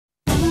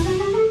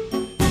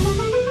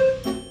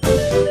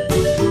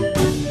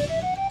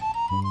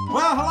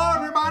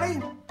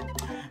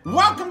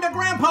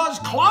Grandpa's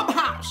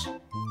Clubhouse.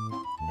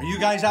 Are you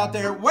guys out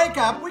there? Wake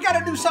up. We got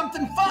to do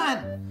something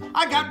fun.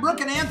 I got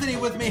Brooke and Anthony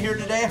with me here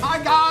today.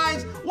 Hi,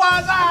 guys.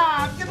 What's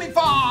up? Give me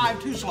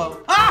 5. Too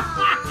slow.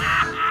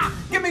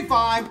 Give me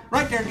 5.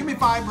 Right there. Give me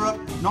 5,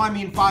 Brooke. No, I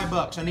mean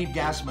 $5. I need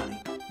gas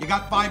money. You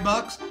got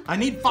 $5? I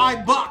need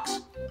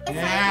 $5.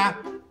 Yeah.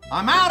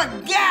 I'm out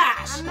of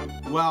gas.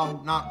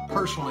 Well, not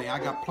personally. I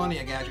got plenty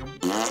of gas.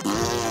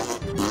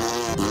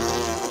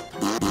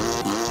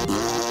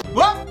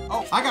 Whoop!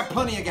 Oh, I got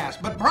plenty of gas.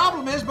 But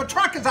problem is, my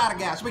truck is out of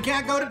gas. We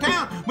can't go to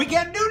town. We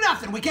can't do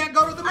nothing. We can't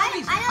go to the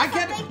movies. I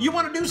can't. You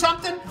want to do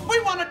something? We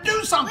want to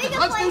do something.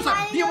 Let's do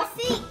something. Do you want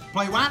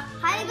play what?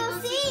 Hide and go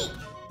seek.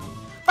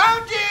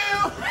 Found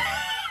you.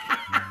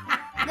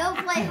 Go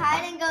play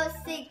hide and go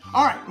seek.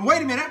 All right,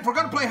 wait a minute. If we're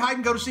gonna play hide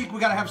and go seek, we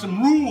gotta have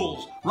some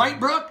rules, right,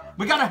 Brooke?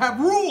 We gotta have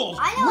rules.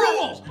 I know.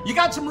 Rules. You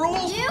got some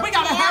rules? We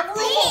gotta have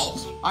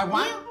rules. I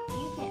want.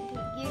 You can't peek.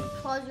 You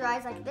close your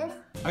eyes like this.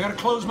 I gotta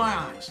close my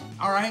eyes.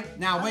 All right.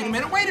 Now wait a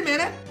minute. Wait a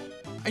minute.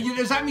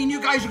 Does that mean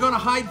you guys are gonna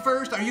hide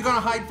first? Are you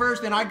gonna hide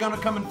first, and I'm gonna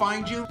come and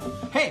find you?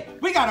 Hey,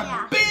 we got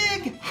a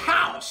big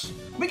house.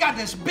 We got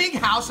this big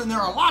house, and there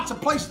are lots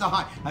of places to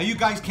hide. Now you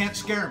guys can't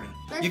scare me.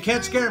 You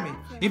can't scare me.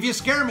 If you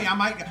scare me,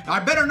 I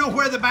better know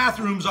where the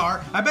bathrooms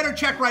are. I better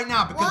check right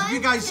now, because if you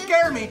guys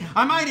scare me,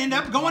 I might end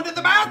up going to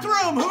the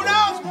bathroom. Who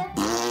knows?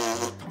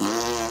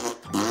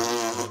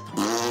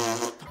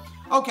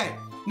 Okay,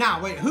 now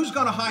wait, who's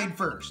gonna hide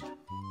first?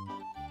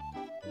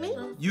 Me.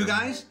 You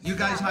guys? You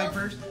guys hide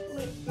first?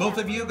 Both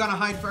of you gonna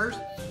hide first?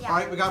 Yeah. All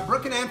right, we got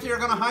Brooke and Anthony are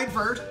gonna hide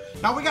first.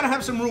 Now we gotta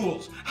have some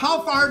rules.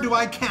 How far do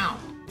I count?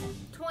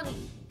 20.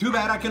 Too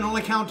bad I can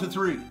only count to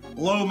 3.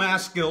 Low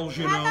math skills,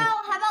 you know.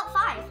 How about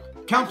 5?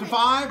 Count to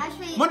 5?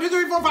 1, 2,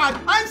 3, 4, 5.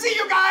 I see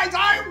you guys.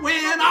 I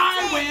win.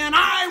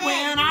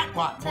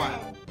 What?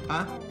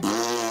 Huh?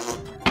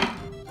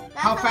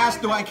 How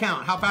fast do I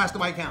count? How fast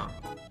do I count?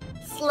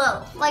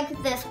 Slow. Like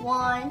this.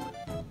 1,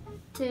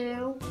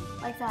 2,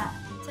 like that.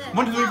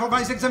 1, 2, 3, 4,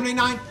 5, 6, 7, 8,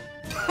 9,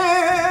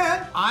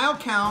 10. I'll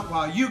count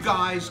while you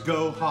guys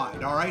go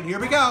hide. All right, here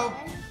we go.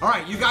 All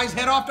right, you guys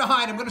head off to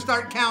hide. I'm going to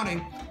start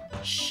counting.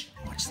 Shh,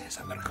 watch this.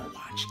 I'm going to go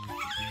watch.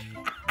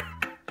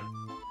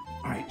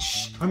 All right,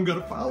 shh. I'm going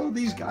to follow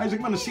these guys. I'm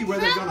going to see where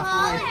they're going to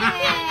hide.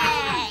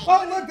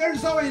 Oh, look,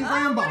 there's Zoe and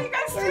Grandma. What are you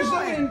guys There's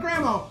doing? Zoe and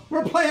Grandma.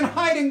 We're playing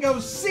hide and go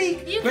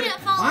seek. You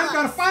can't follow I'm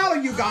going to follow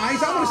you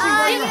guys. I want to see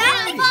where you're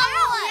hiding.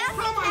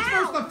 How am I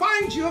supposed to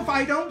find you if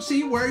I don't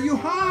see where you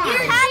hide? You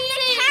have to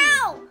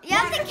count. You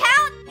have to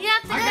count. You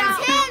have to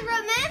count 10,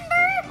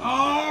 remember?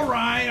 All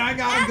right, I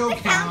gotta go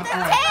count.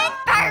 All All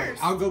right. right,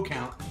 I'll go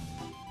count.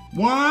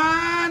 1.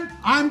 All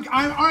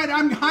right.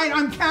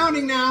 I'm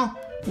counting now.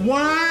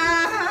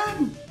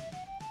 1.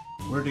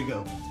 Where'd he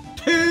go?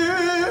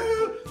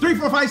 2, 3,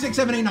 4, 5, 6,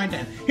 7, 8, 9,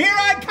 10. Here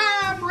I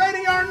come,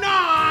 ready or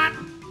not.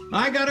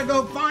 I gotta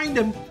go find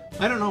him.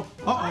 I don't know.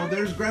 Uh-oh,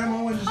 there's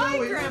Grandma and Zoe.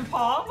 Hi,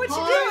 Grandpa. What you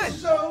Hi, doing?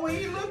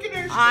 Zoe. Look at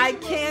her. I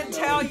can't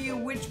tell you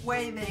which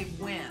way they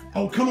went.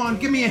 Oh, come on,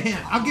 give me a hint.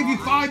 I'll give you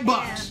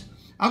 $5.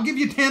 I'll give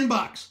you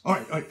 $10. All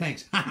right,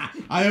 thanks.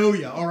 I owe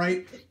you, all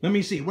right? Let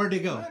me see, where'd they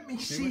go? Let me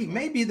see,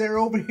 maybe they're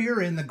over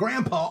here in the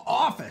Grandpa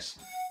office.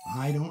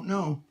 I don't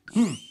know.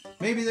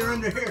 Maybe they're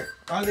under here.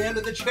 Are they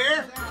under the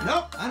chair?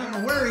 Nope, I don't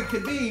know where he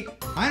could be.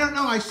 I don't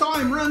know, I saw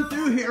him run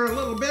through here a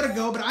little bit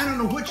ago, but I don't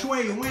know which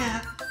way he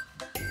went.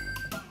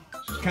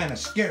 It's kind of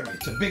scary,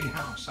 it's a big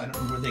house. I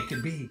don't know where they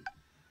could be.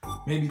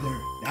 Maybe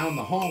they're down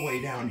the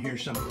hallway down here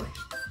someplace.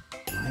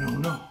 I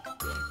don't know.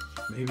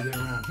 Maybe they're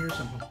around here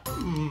someplace.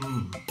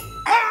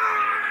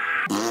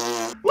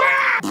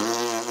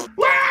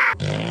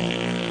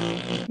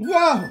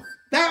 Whoa,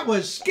 that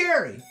was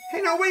scary.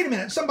 Hey, now wait a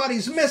minute.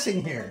 Somebody's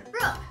missing here.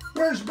 Brooke.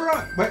 Where's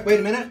Brooke? Wait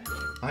a minute.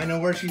 I know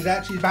where she's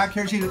at. She's back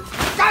here. She's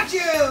got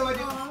you.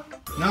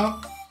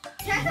 No,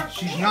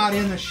 she's not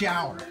in the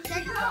shower.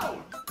 Check her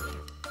out.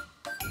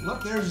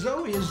 Look, there's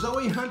Zoe. Is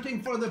Zoe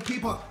hunting for the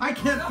people? I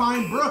can't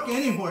find Brooke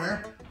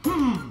anywhere.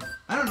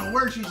 I don't know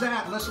where she's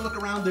at. Let's look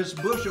around this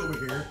bush over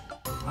here.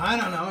 I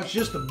don't know. It's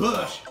just a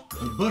bush.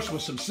 A bush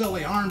with some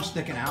silly arms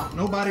sticking out.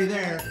 Nobody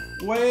there.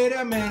 Wait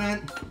a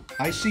minute.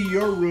 I see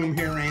your room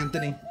here,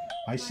 Anthony.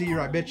 I see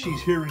her. I bet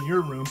she's here in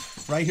your room.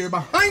 Right here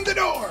behind the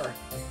door.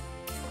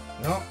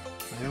 No,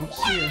 I don't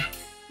see her.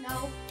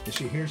 No. Is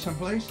she here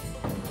someplace?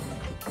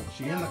 Is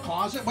she in the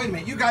closet? Wait a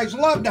minute. You guys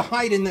love to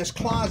hide in this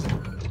closet.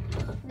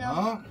 No.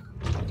 Oh,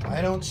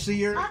 I don't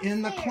see her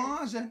in the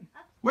closet.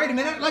 Wait a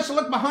minute. Let's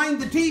look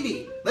behind the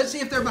TV. Let's see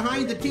if they're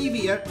behind the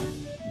TV.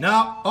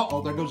 No.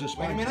 Uh-oh, there goes this.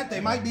 Wait a minute. They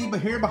might be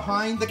here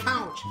behind the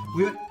couch.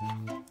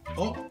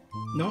 Oh,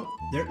 no.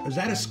 Is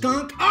that a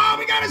skunk? Oh,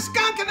 we got a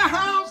skunk in the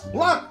house.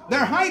 Look,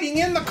 they're hiding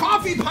in the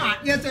coffee pot.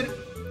 Yes, it.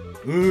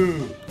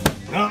 Ooh.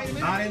 No,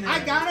 not in there. I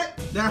got it.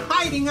 They're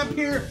hiding up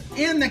here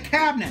in the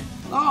cabinet.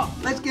 Oh,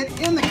 let's get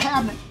in the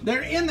cabinet.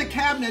 They're in the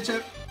cabinet.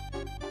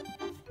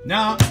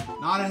 No,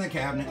 not in the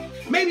cabinet.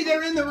 Maybe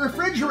they're in the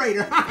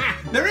refrigerator.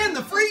 They're in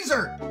the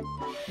freezer.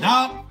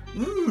 No.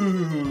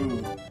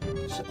 Ooh.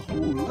 Oh,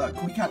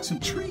 look, we got some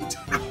treats.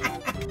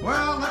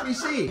 Well, let me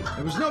see.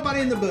 There was nobody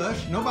in the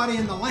bush, nobody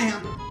in the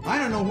lamp. I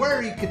don't know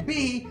where he could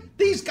be.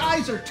 These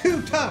guys are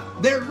too tough.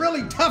 They're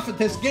really tough at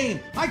this game.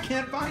 I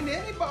can't find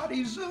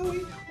anybody,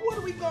 Zoe. What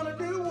are we gonna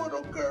do,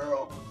 little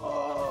girl?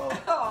 Oh,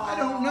 I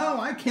don't know.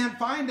 I can't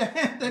find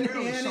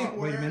Anthony anywhere.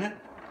 Wait a minute.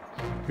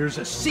 Here's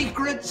a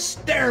secret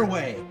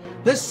stairway.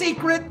 The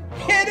secret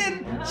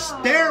hidden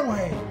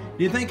stairway.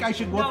 Do you think I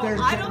should go up there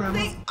and check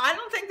Grandma? I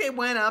don't think they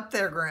went up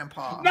there,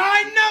 Grandpa.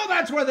 I know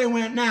that's where they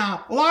went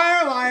now.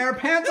 Liar, liar,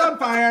 pants on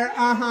fire.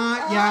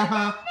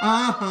 Yeah,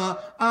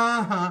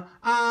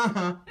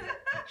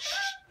 Shh,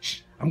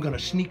 shh. I'm gonna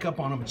sneak up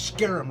on them and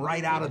scare them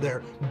right out of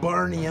their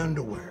Barney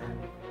underwear.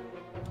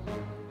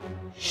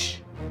 Shh.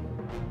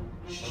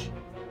 Shh.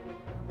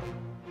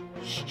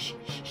 Shh, shh,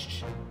 shh,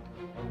 shh.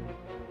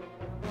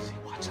 See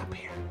what's up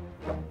here.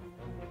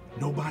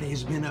 Nobody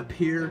has been up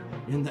here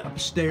in the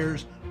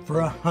upstairs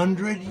for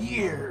 100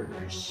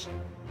 years.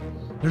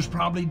 There's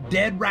probably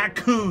dead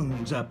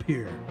raccoons up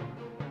here.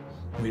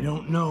 We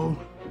don't know.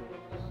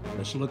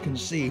 Let's look and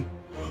see.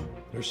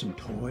 There's some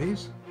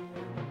toys.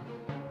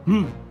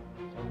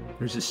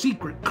 There's a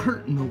secret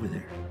curtain over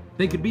there.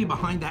 They could be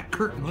behind that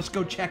curtain. Let's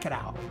go check it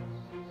out.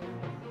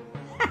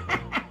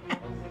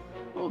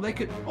 Oh, they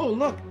could. Oh,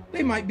 look.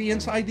 They might be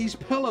inside these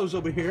pillows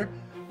over here.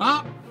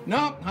 Oh,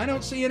 no, I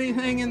don't see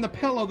anything in the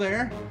pillow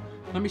there.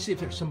 Let me see if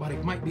there's somebody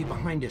might be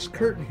behind this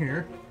curtain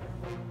here.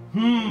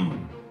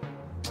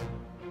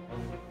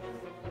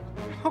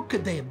 How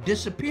could they have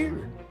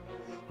disappeared?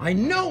 I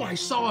know I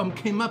saw them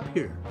came up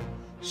here.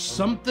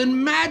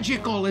 Something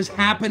magical is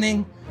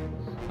happening.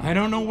 I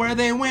don't know where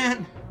they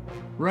went.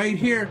 Right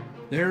here.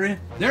 They're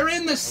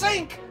in the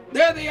sink.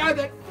 There they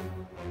are.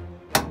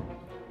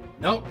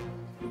 Nope.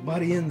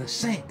 Nobody in the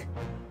sink.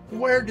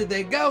 Where did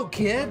they go,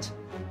 kids?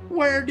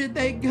 Where did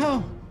they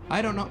go?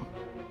 I don't know.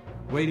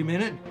 Wait a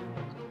minute.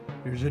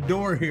 There's a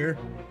door here.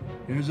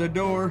 There's a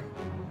door.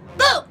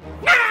 Boo!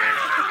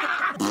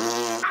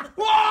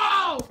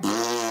 Whoa!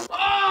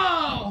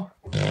 Oh!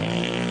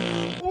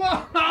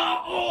 Whoa!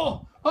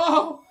 Oh!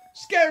 Oh!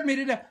 Scared me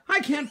to death. I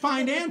can't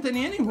find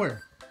Anthony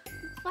anywhere.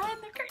 Behind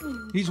the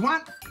curtain. He's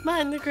what?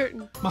 Behind the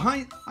curtain.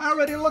 Behind? I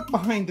already looked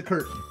behind the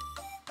curtain.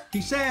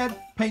 He said,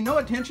 pay no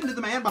attention to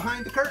the man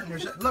behind the curtain.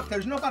 Look,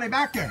 there's nobody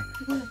back there.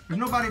 There's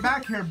nobody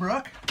back here,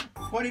 Brooke.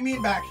 What do you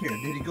mean back here?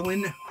 Did he go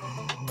in there?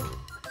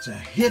 It's a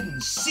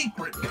hidden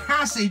secret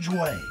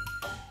passageway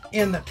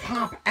in the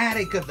top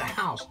attic of the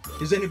house.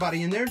 Is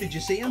anybody in there? Did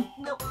you see him?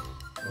 No.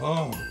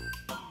 Oh,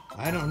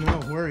 I don't know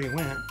where he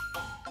went.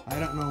 I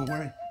don't know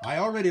where. I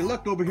already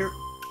looked over here.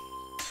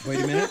 Wait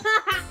a minute.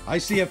 I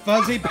see a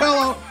fuzzy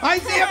pillow. I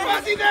see a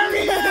fuzzy. There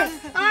he is.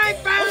 I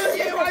found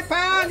you. I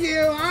found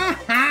you.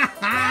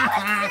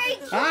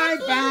 I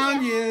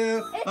found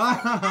you.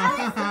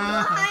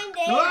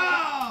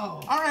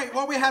 Whoa. All right.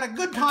 Well, we had a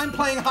good time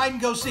playing hide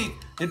and go seek.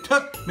 It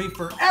took me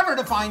forever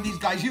to find these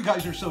guys. You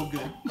guys are so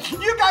good.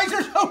 You guys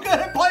are so good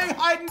at playing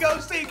hide and go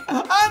seek.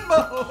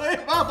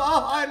 Unbelievable.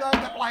 I love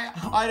to play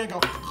hide and go.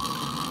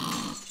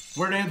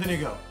 Where'd Anthony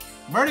go?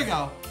 Where'd he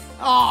go?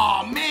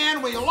 Oh,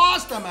 man, we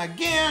lost him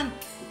again.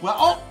 Well,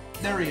 oh,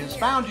 there he is.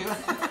 Found you.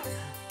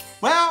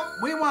 Well,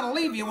 we want to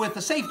leave you with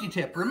a safety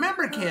tip.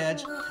 Remember,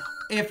 kids,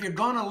 if you're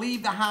going to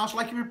leave the house,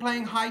 like if you're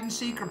playing hide and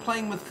seek or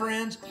playing with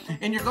friends,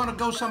 and you're going to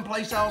go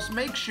someplace else,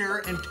 make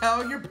sure and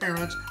tell your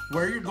parents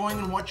where you're going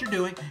and what you're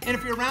doing. And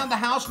if you're around the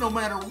house, no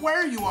matter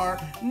where you are,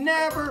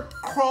 never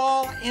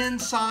crawl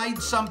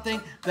inside something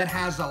that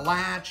has a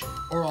latch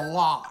or a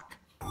lock.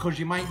 Because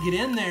you might get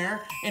in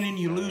there and then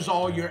you lose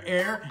all your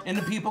air and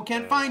the people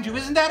can't find you.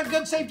 Isn't that a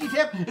good safety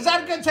tip? Is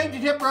that a good safety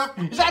tip, Brooke?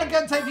 Is that a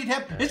good safety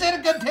tip? Is it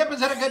a good tip?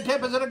 Is it a good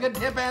tip? Is it a good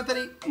tip,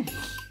 Anthony? Okay.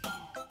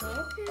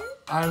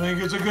 I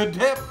think it's a good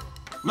tip.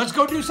 Let's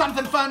go do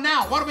something fun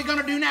now. What are we going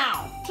to do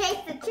now? Chase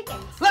the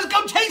chickens. Let's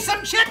go chase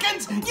some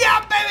chickens.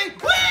 Yeah, baby.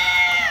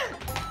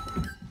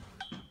 Woo!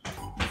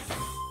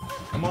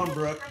 Come on,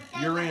 Brooke.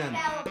 You're in.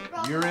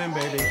 You're in,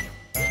 baby.